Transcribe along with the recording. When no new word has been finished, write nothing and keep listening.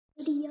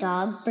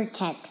Dog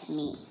protects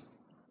me.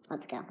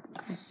 Let's go.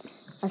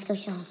 Let's go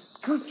show him.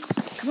 Come on.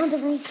 Come on,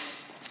 Billy.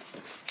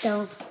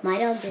 So, my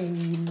dog does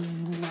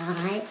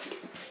not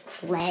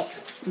let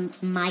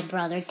my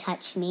brother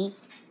touch me.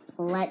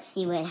 Let's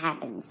see what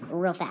happens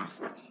real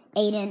fast.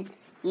 Aiden,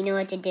 you know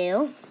what to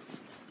do.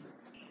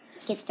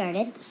 Get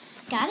started.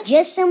 Got it?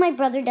 Just so my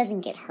brother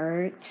doesn't get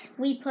hurt.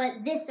 We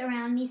put this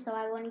around me so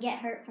I wouldn't get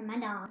hurt from my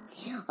dog.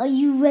 Are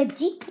you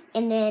ready?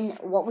 And then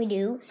what we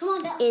do Come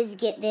on, Belle. is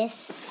get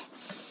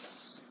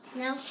this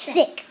No,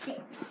 stick.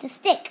 Sit. The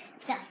stick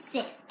Belle,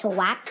 sit. to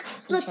whack.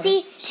 Look, each other.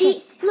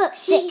 see,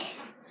 Stick.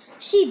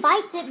 she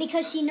bites it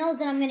because she knows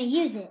that I'm gonna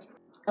use it.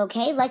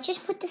 Okay, let's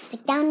just put the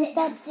stick down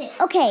instead. Sit.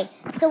 Okay,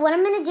 so what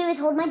I'm gonna do is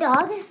hold my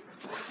dog.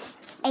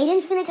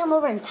 Aiden's gonna come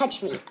over and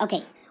touch me.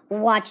 Okay,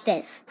 watch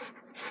this.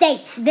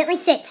 Stay, Bentley,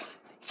 sit.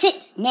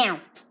 Sit now.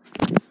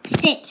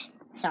 Sit.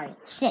 Sorry,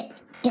 sit.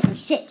 Bentley,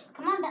 sit.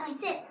 Come on, Bentley,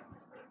 sit.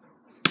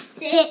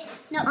 Sit.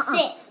 No,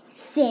 sit.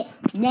 Sit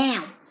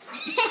now.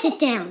 Sit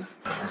down.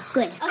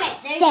 Good. Okay, there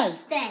Stay. you go.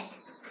 Stay.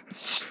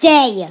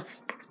 Stay.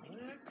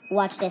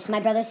 Watch this. My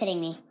brother's hitting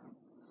me.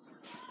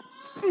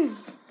 Ow.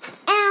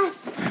 Ow.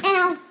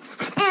 Ow.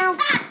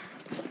 Ah!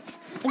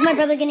 Look, my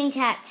brother getting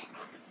attacked.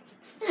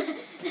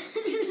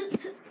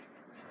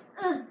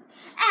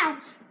 Ow.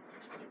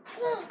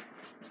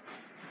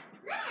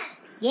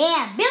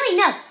 Yeah, Billy,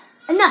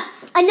 enough.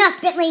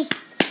 Enough, Bentley.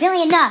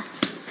 Billy,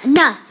 enough.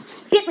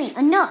 Enough. Bentley,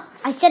 enough.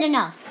 I said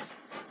enough.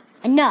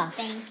 Enough.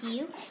 Thank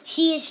you.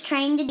 She is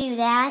trained to do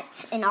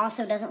that and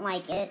also doesn't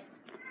like it.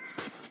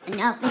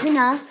 Enough is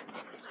enough.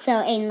 So,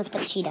 Aiden, let's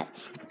put the sheet up.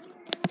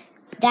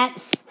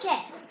 That's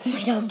Okay. what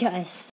my dog does.